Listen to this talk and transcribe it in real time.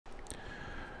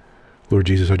Lord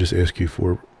Jesus, I just ask you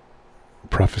for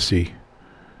prophecy,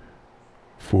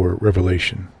 for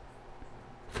revelation,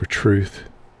 for truth,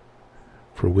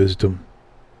 for wisdom,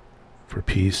 for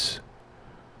peace,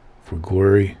 for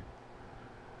glory.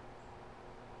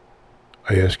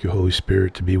 I ask you, Holy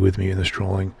Spirit, to be with me in this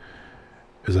drawing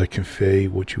as I convey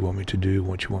what you want me to do,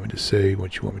 what you want me to say,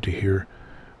 what you want me to hear,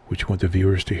 what you want the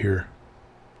viewers to hear.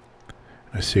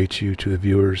 And I say to you, to the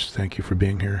viewers, thank you for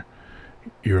being here.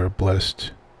 You are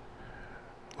blessed.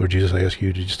 Lord Jesus, I ask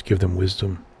you to just give them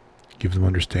wisdom, give them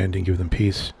understanding, give them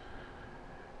peace.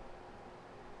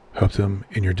 Help them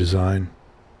in your design,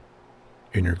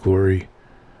 in your glory.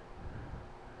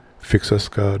 Fix us,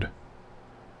 God,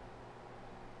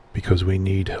 because we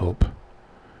need help.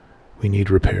 We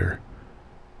need repair.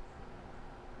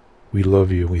 We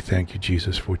love you and we thank you,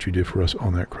 Jesus, for what you did for us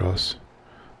on that cross,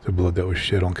 the blood that was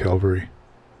shed on Calvary.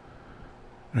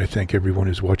 And I thank everyone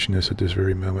who's watching this at this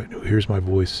very moment, who hears my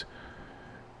voice.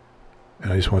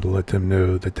 And I just want to let them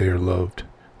know that they are loved,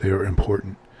 they are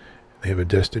important, they have a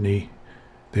destiny,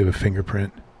 they have a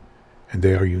fingerprint, and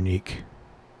they are unique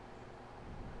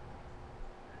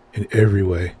in every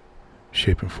way,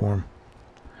 shape, and form.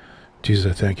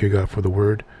 Jesus, I thank you, God, for the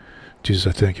word. Jesus,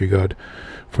 I thank you, God,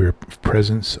 for your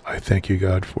presence. I thank you,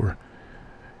 God, for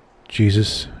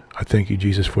Jesus. I thank you,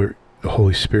 Jesus, for the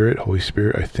Holy Spirit. Holy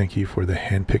Spirit, I thank you for the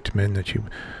handpicked men that you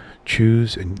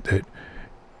choose and that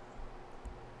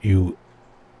you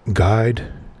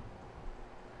guide.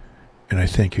 And I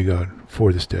thank you, God,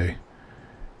 for this day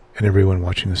and everyone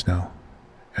watching this now.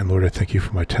 And Lord, I thank you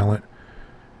for my talent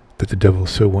that the devil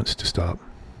so wants to stop.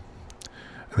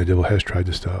 And the devil has tried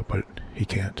to stop, but he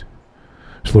can't.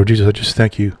 So Lord Jesus, I just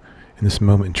thank you in this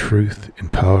moment in truth, in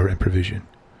power, and provision.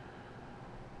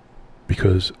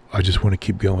 Because I just want to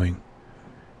keep going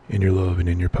in your love and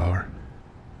in your power.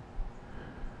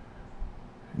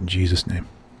 In Jesus' name.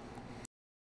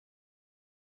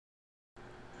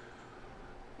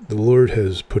 The Lord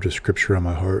has put a scripture on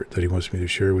my heart that he wants me to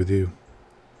share with you.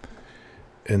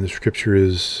 And the scripture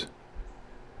is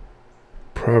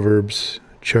Proverbs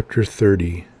chapter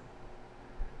 30,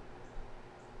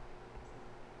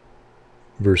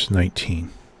 verse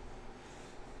 19.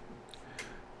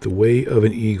 The way of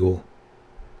an eagle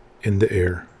in the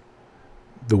air,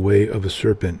 the way of a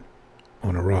serpent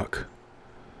on a rock,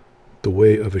 the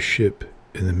way of a ship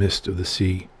in the midst of the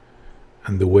sea,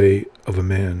 and the way of a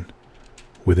man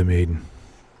with a maiden.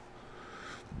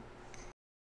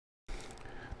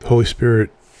 The Holy Spirit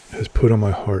has put on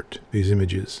my heart these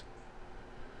images,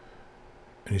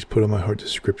 and he's put on my heart the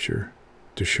scripture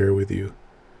to share with you.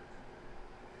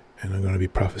 And I'm going to be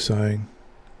prophesying,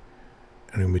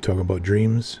 and I'm going to be talking about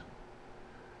dreams.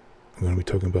 I'm going to be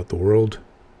talking about the world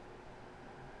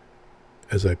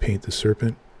as I paint the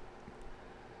serpent,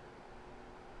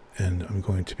 and I'm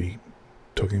going to be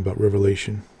talking about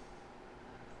Revelation.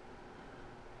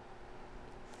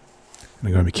 And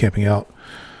I'm going to be camping out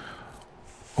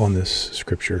on this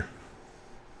scripture.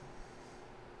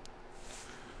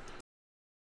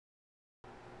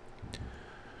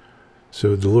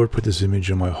 So the Lord put this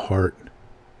image on my heart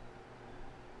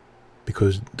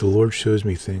because the Lord shows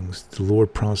me things. The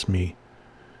Lord prompts me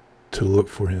to look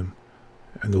for him.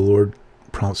 And the Lord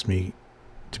prompts me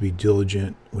to be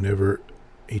diligent. Whenever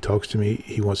he talks to me,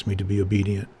 he wants me to be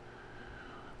obedient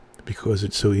because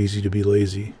it's so easy to be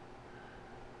lazy.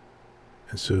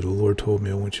 And so the Lord told me,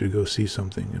 I want you to go see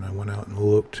something. And I went out and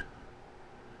looked.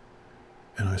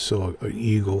 And I saw an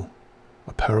eagle,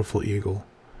 a powerful eagle,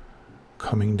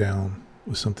 coming down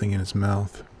with something in its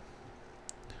mouth.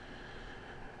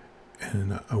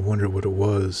 And I wondered what it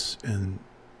was. And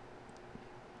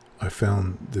I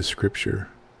found this scripture.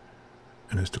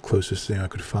 And it's the closest thing I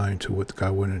could find to what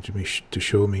God wanted to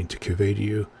show me, to convey to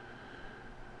you.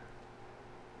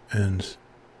 And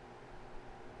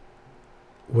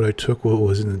what I took, what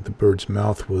was in the bird's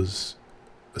mouth, was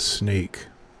a snake.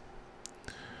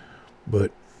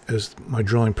 But as my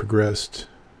drawing progressed,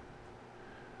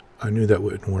 I knew that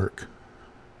wouldn't work.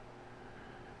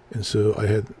 And so I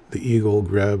had the eagle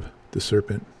grab the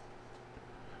serpent,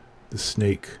 the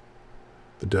snake,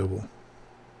 the devil.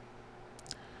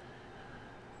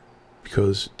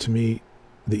 Because to me,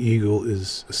 the eagle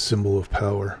is a symbol of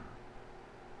power,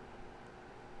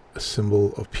 a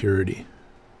symbol of purity,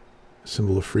 a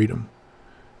symbol of freedom.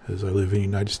 As I live in the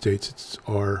United States, it's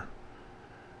our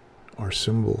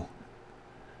symbol.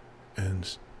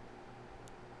 And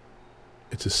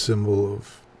it's a symbol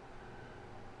of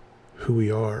who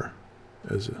we are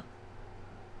as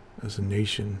a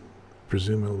nation,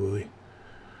 presumably.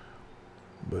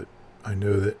 But I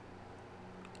know that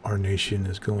our nation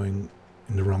is going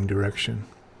in the wrong direction.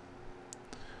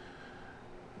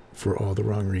 for all the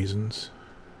wrong reasons.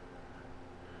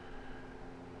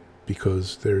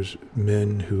 Because there's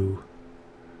men who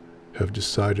have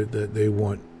decided that they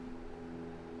want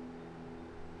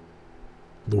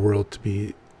the world to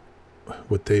be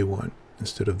what they want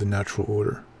instead of the natural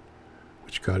order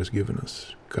which God has given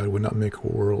us. God would not make a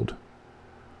world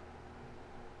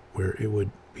where it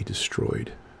would be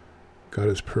destroyed. God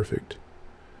is perfect.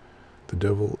 The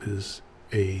devil is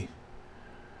a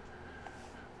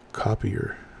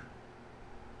copier.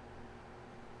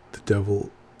 The devil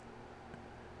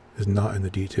is not in the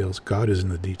details. God is in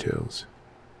the details.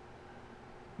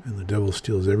 And the devil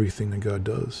steals everything that God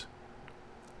does.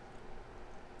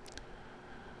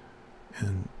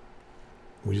 And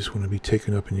we just want to be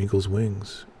taken up in eagle's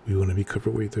wings. We want to be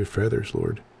covered with their feathers,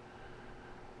 Lord.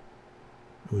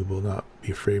 We will not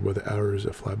be afraid by the hours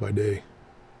that fly by day.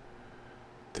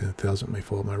 10,000 may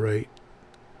fall at my right,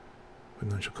 but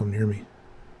none shall come near me.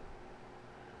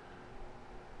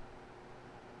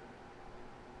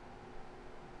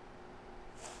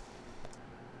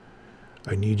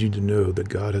 I need you to know that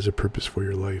God has a purpose for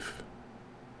your life.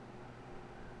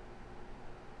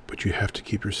 But you have to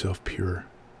keep yourself pure.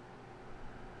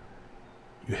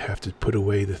 You have to put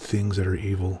away the things that are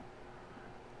evil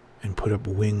and put up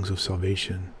wings of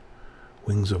salvation,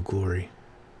 wings of glory.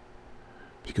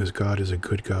 Because God is a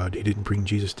good God. He didn't bring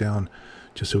Jesus down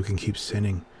just so we can keep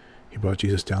sinning. He brought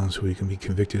Jesus down so we can be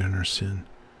convicted in our sin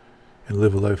and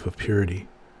live a life of purity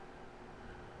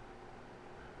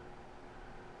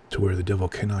to where the devil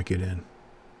cannot get in.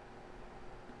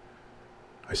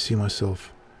 I see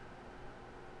myself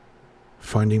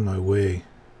finding my way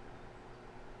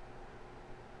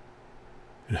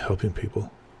and helping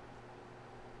people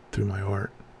through my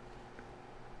art.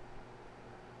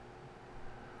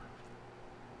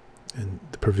 And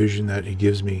the provision that he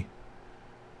gives me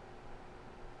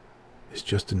is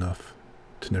just enough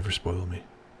to never spoil me.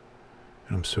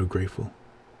 And I'm so grateful.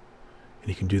 And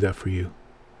he can do that for you.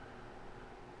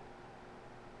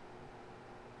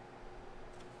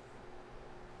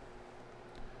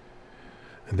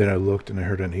 And then I looked and I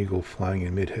heard an eagle flying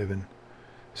in mid-heaven,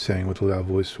 saying with a loud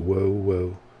voice, "Woe,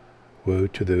 woe, woe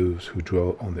to those who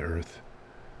dwell on the earth,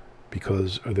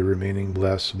 because of the remaining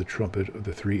blasts of the trumpet of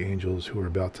the three angels who are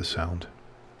about to sound."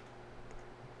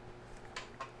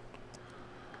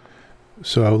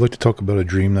 So I would like to talk about a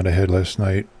dream that I had last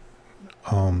night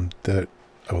that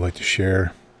I would like to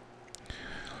share.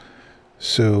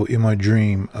 So in my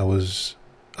dream, I was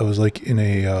like in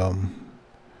a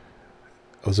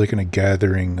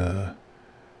gathering, a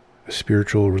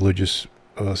spiritual, religious.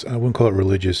 I wouldn't call it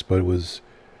religious, but it was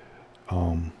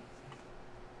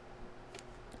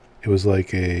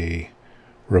like a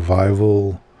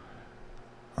revival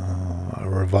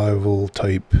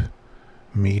type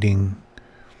meeting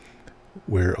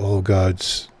where all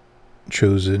God's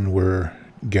chosen were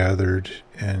gathered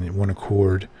and in one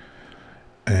accord.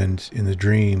 And in the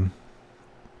dream,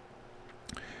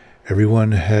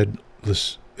 everyone had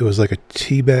this. It was like a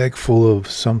tea bag full of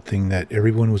something that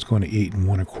everyone was going to eat in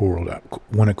one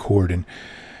accord. And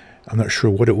I'm not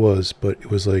sure what it was, but it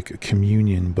was like a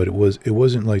communion. But it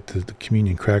wasn't like the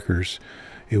communion crackers.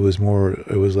 It was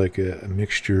like a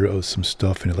mixture of some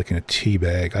stuff in it, like in a tea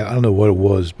bag. I don't know what it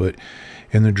was, but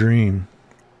in the dream,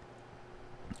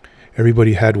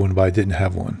 everybody had one, but I didn't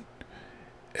have one.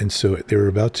 And so they were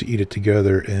about to eat it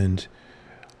together, and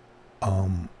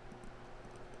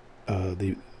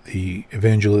the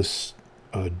evangelist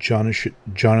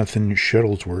Jonathan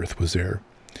Shuttlesworth was there,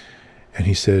 and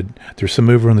he said, "There's some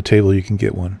over on the table, you can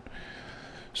get one."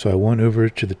 So I went over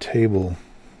to the table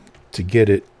to get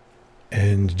it,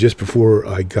 and just before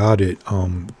I got it,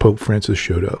 Pope Francis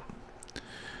showed up,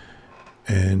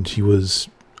 and he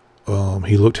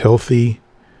looked healthy,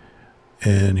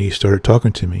 and he started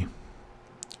talking to me,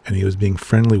 and he was being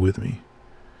friendly with me,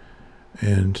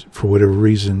 and for whatever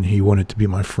reason, he wanted to be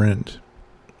my friend.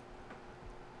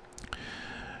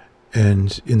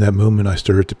 And in that moment, I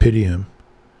started to pity him.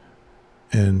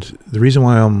 And the reason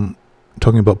why I'm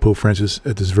talking about Pope Francis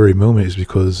at this very moment is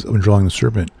because I'm drawing the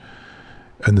serpent.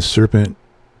 And the serpent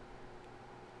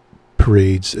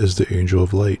parades as the angel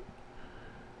of light.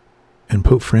 And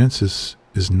Pope Francis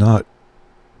is not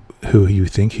who you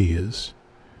think he is.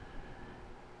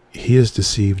 He has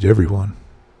deceived everyone.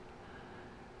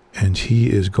 And he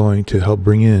is going to help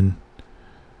bring in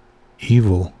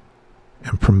evil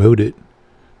and promote it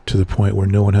to the point where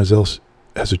no one else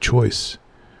has a choice.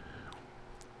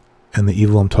 And the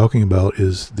evil I'm talking about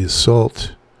is the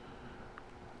assault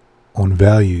on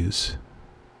values.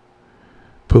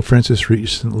 Pope Francis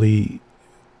recently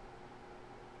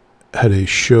had a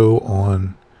show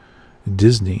on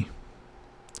Disney,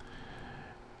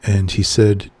 And he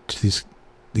said to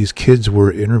these kids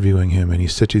were interviewing him, and he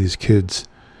said to these kids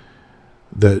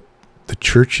that the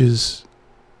church's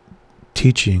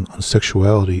teaching on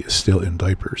sexuality is still in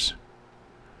diapers.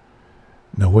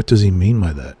 Now, what does he mean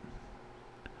by that?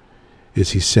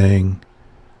 Is he saying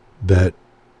that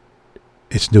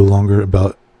it's no longer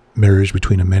about marriage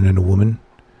between a man and a woman,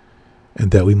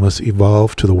 and that we must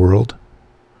evolve to the world?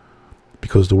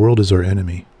 Because the world is our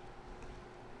enemy.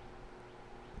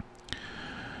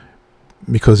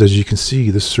 Because as you can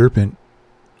see, the serpent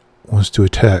wants to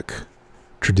attack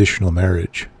traditional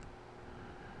marriage.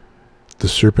 The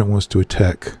serpent wants to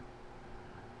attack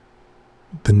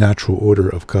the natural order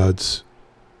of God's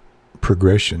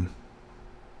progression.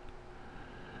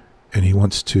 And he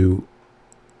wants to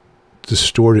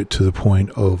distort it to the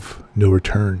point of no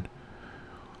return.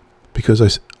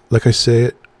 Because like I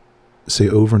say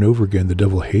over and over again, the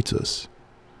devil hates us.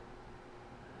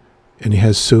 And he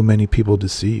has so many people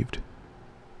deceived.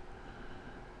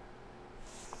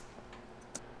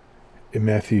 In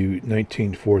Matthew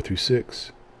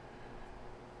 19:4-6,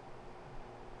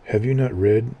 have you not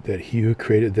read that he who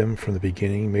created them from the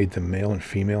beginning made them male and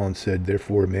female, and said,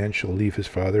 therefore a man shall leave his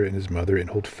father and his mother and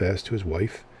hold fast to his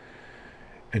wife,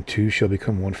 and two shall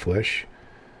become one flesh?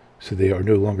 So they are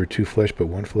no longer two flesh, but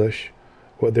one flesh.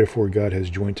 What therefore God has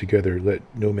joined together, let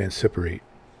no man separate.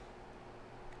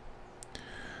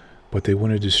 But they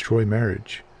want to destroy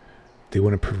marriage. They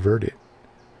want to pervert it.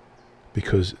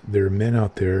 Because there are men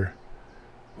out there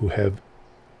who have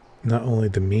not only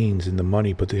the means and the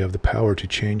money, but they have the power to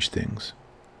change things.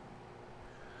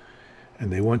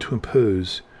 And they want to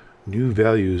impose new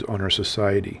values on our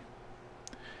society.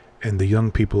 And the young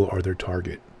people are their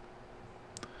target.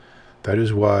 That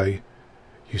is why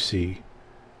you see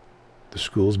the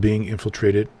schools being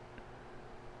infiltrated.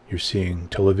 You're seeing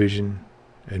television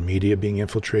and media being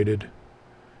infiltrated.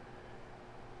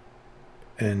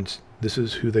 And this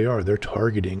is who they are. They're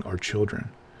targeting our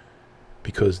children,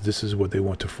 because this is what they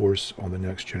want to force on the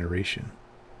next generation.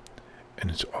 And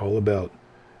it's all about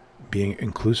being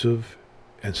inclusive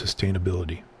and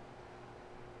sustainability.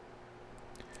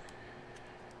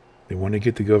 They want to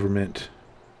get the government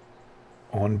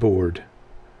on board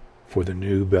for the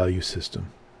new value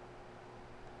system.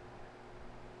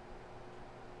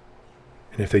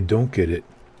 And if they don't get it,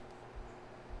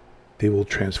 they will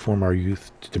transform our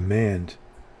youth to demand.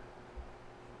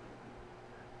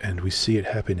 And we see it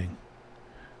happening.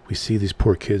 We see these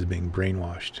poor kids being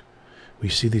brainwashed. We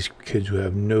see these kids who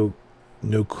have no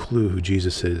clue who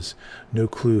Jesus is, no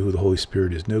clue who the Holy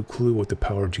Spirit is, no clue what the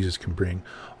power of Jesus can bring.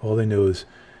 All they know is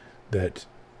that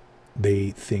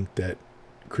they think that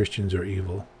Christians are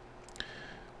evil.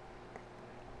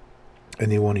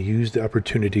 And they want to use the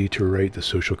opportunity to write the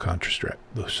social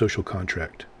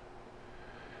contract.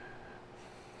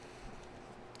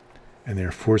 And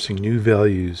they're forcing new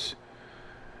values.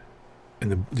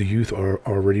 And the youth are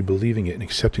already believing it and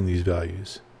accepting these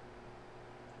values.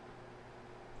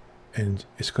 And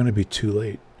it's going to be too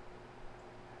late.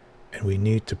 And we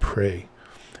need to pray.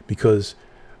 Because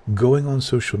going on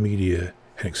social media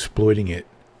and exploiting it,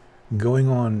 going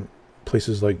on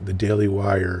places like the Daily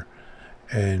Wire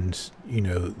and,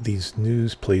 these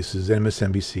news places,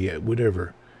 MSNBC,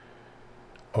 whatever,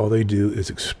 all they do is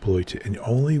exploit it. And the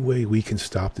only way we can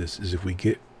stop this is if we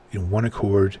get in one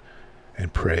accord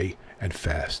and pray and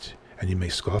fast. And you may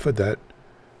scoff at that,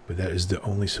 but that is the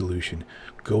only solution.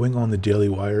 Going on the Daily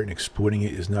Wire and exploiting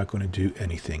it is not going to do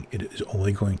anything. It is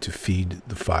only going to feed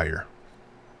the fire.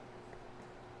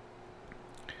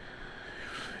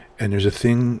 And there's a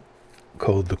thing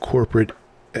called the Corporate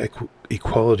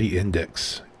Equality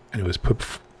Index, and it was put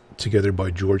together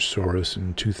by George Soros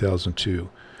in 2002,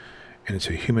 and it's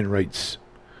a human rights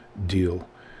deal.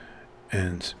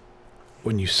 And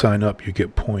when you sign up, you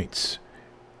get points,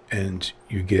 and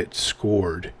you get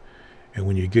scored. And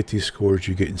when you get these scores,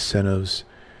 you get incentives,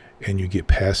 and you get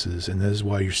passes. And that is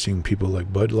why you're seeing people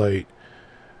like Bud Light,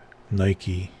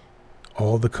 Nike,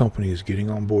 all the companies getting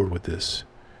on board with this.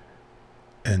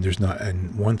 And there's not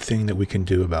one thing that we can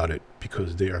do about it,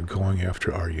 because they are going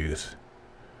after our youth.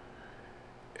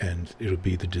 And it'll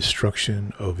be the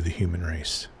destruction of the human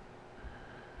race,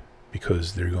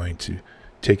 because they're going to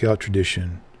take out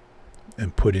tradition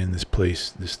and put in this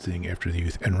thing after the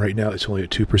youth. And right now it's only at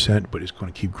 2%, but it's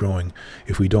going to keep growing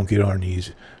if we don't get on our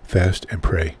knees, fast, and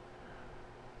pray.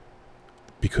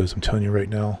 Because I'm telling you right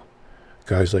now,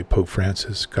 guys like Pope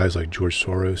Francis, guys like George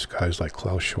Soros, guys like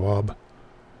Klaus Schwab,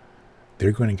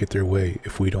 they're going to get their way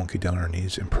if we don't get down on our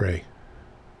knees and pray.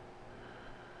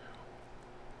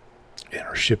 And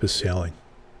our ship is sailing.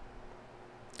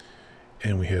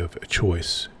 And we have a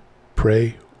choice: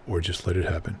 pray or just let it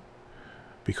happen.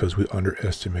 because we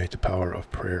underestimate the power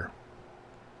of prayer.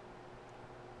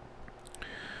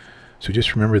 So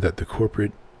just remember that the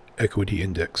corporate equity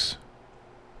index,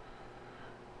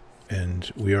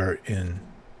 and we are in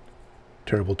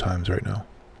terrible times right now,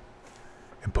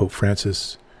 and Pope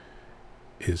Francis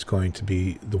is going to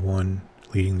be the one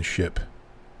leading the ship.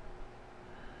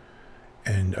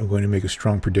 And I'm going to make a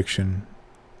strong prediction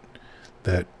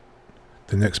that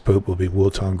the next Pope will be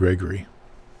Wilton Gregory,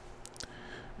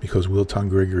 because Wilton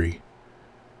Gregory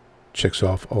checks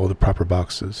off all the proper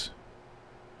boxes.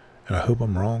 And I hope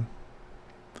I'm wrong,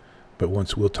 but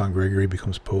once Wilton Gregory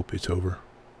becomes Pope, it's over.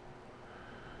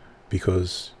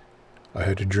 Because I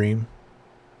had a dream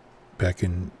back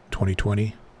in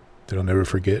 2020 that I'll never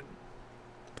forget.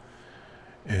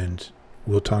 And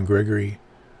Wilton Gregory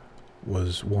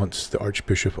was once the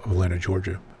Archbishop of Atlanta,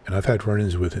 Georgia. And I've had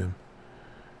run-ins with him.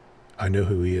 I know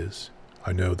who he is.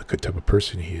 I know the type of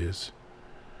person he is.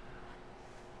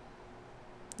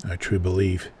 And I truly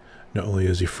believe not only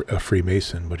is he a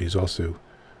Freemason, but he's also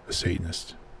a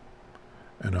Satanist.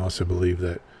 And I also believe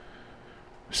that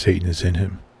Satan is in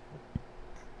him.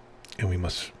 And we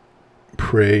must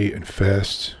pray and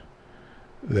fast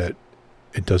that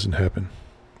it doesn't happen.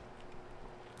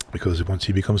 Because once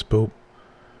he becomes Pope,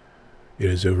 it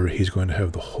is over. He's going to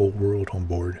have the whole world on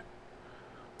board.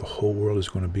 The whole world is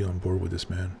going to be on board with this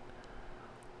man.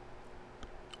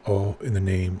 All in the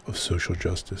name of social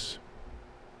justice.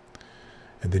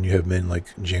 And then you have men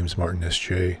like James Martin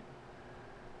S.J.,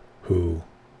 who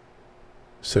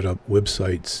set up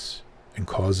websites and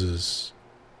causes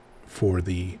for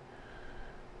the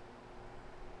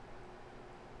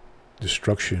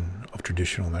destruction of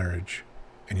traditional marriage.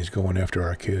 And he's going after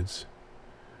our kids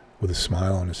with a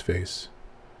smile on his face.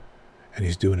 And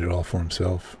he's doing it all for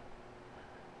himself.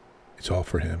 It's all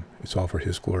for him. It's all for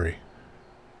his glory.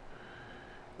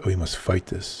 We must fight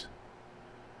this.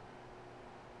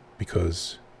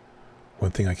 Because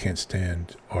one thing I can't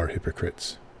stand are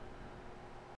hypocrites.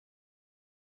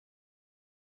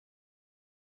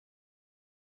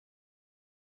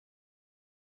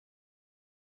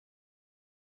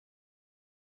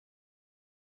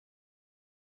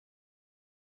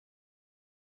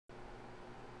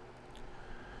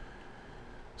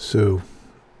 So,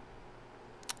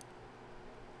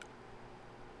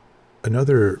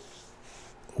 another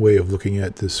way of looking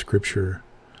at this scripture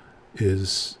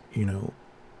is,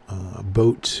 a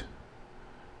boat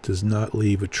does not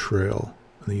leave a trail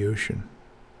in the ocean.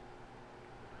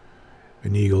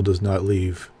 An eagle does not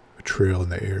leave a trail in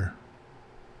the air.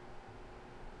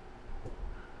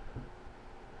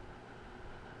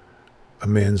 A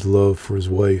man's love for his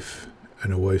wife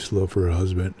and a wife's love for her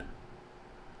husband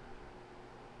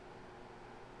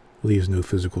leaves no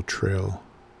physical trail.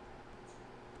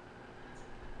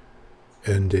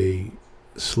 And a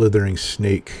slithering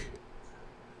snake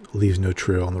leaves no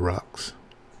trail on the rocks.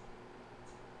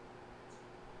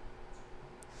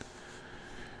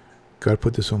 God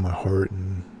put this on my heart,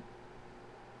 and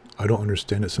I don't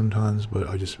understand it sometimes, but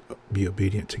I just be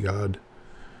obedient to God.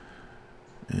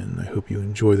 And I hope you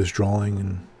enjoy this drawing,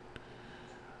 and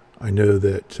I know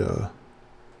that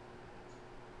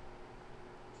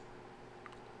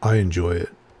I enjoy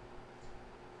it.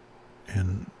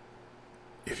 And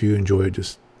if you enjoy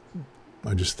it,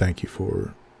 I just thank you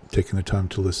for taking the time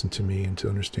to listen to me and to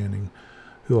understanding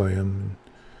who I am.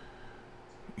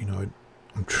 And,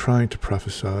 I'm trying to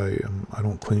prophesy. I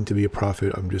don't claim to be a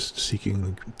prophet. I'm just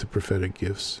seeking the prophetic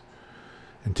gifts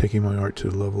and taking my art to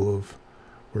the level of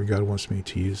where God wants me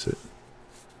to use it.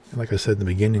 And like I said in the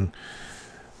beginning,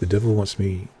 the devil wants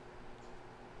me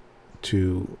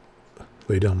to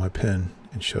lay down my pen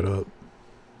and shut up.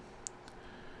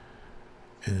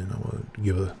 And I want to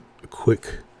give a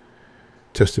quick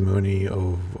testimony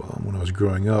of when I was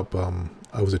growing up.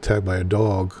 I was attacked by a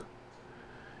dog,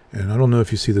 and I don't know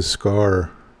if you see the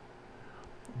scar,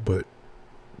 but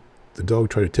the dog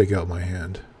tried to take out my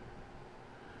hand.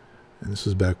 And this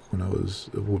was back when I was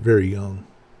very young,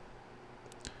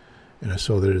 and I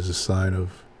saw that as a sign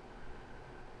of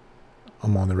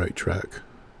I'm on the right track.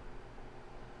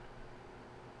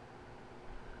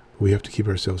 We have to keep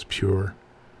ourselves pure.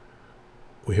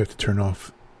 We have to turn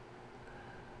off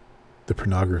the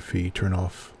pornography, turn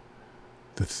off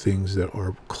the things that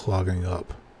are clogging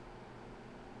up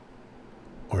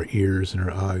our ears and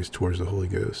our eyes towards the Holy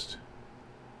Ghost.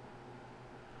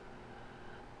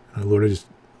 And Lord, I just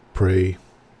pray.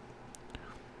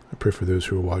 I pray for those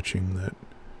who are watching that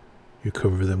you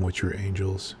cover them with your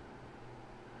angels.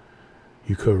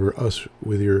 You cover us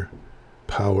with your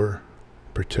power.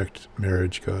 Protect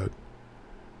marriage, God.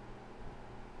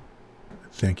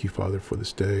 Thank you, Father, for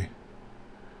this day.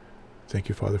 Thank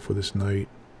you, Father, for this night,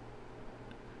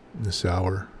 this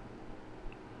hour.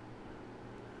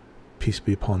 Peace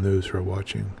be upon those who are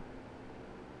watching.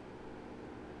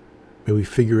 May we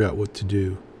figure out what to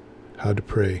do, how to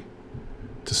pray,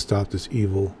 to stop this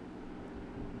evil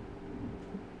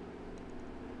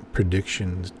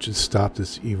prediction, to stop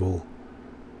this evil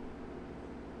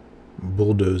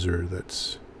bulldozer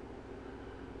that's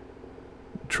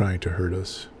trying to hurt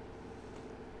us.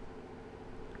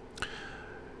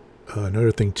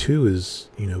 Another thing too is,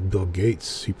 Bill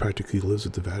Gates, he practically lives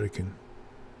at the Vatican.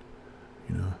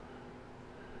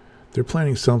 They're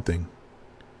planning something,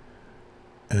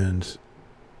 and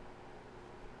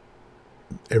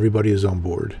everybody is on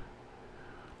board.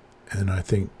 And I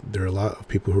think there are a lot of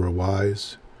people who are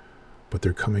wise, but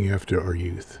they're coming after our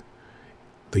youth.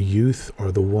 The youth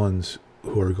are the ones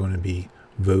who are going to be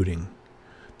voting.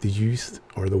 The youth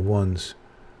are the ones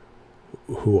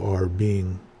who are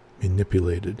being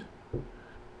manipulated.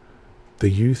 The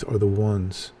youth are the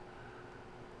ones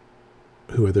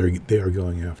who they are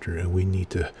going after, and we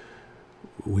need to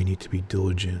be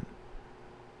diligent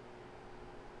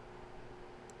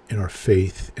in our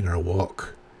faith, in our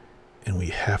walk, and we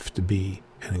have to be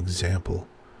an example.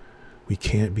 We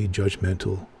can't be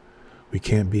judgmental. We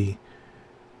can't be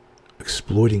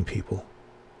exploiting people.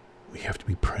 We have to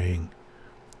be praying.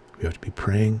 We have to be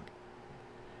praying,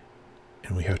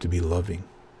 and we have to be loving.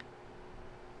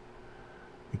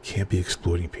 We can't be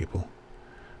exploiting people,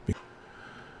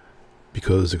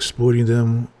 because exploiting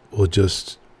them will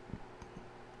just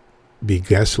be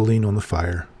gasoline on the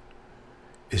fire.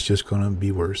 It's just going to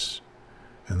be worse.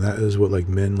 And that is what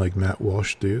men like Matt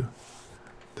Walsh do.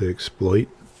 They exploit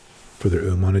for their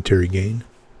own monetary gain.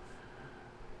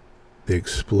 They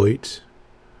exploit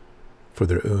for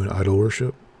their own idol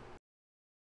worship.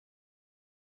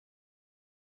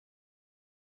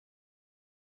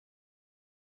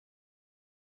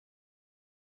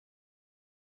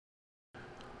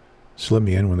 So let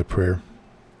me end with a prayer.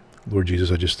 Lord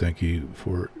Jesus, I just thank you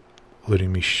for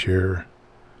letting me share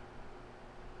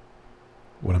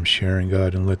what I'm sharing,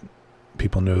 God, and let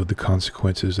people know the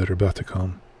consequences that are about to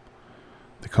come.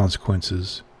 The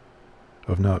consequences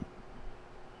of not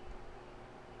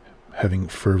having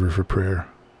fervor for prayer,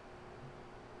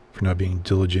 for not being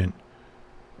diligent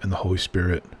in the Holy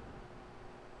Spirit.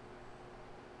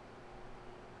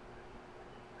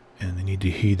 And they need to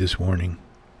heed this warning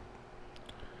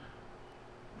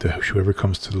that whoever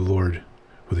comes to the Lord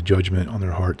with a judgment on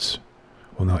their hearts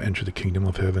will not enter the kingdom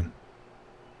of heaven.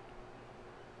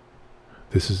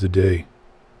 This is the day.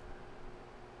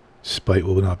 Spite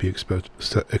will not be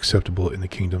acceptable in the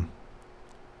kingdom.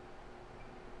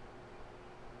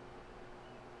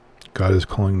 God is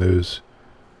calling those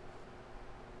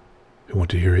who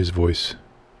want to hear his voice,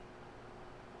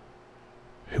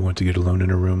 who want to get alone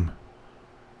in a room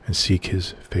and seek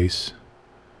his face,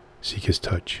 seek his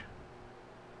touch.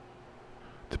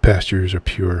 The pastures are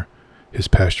pure. His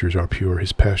pastures are pure.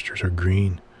 His pastures are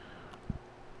green.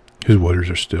 His waters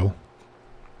are still.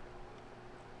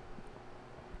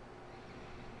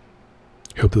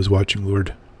 Help those watching,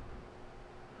 Lord,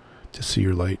 to see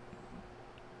your light,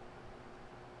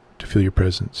 to feel your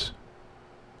presence,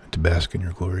 and to bask in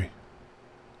your glory.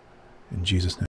 In Jesus' name.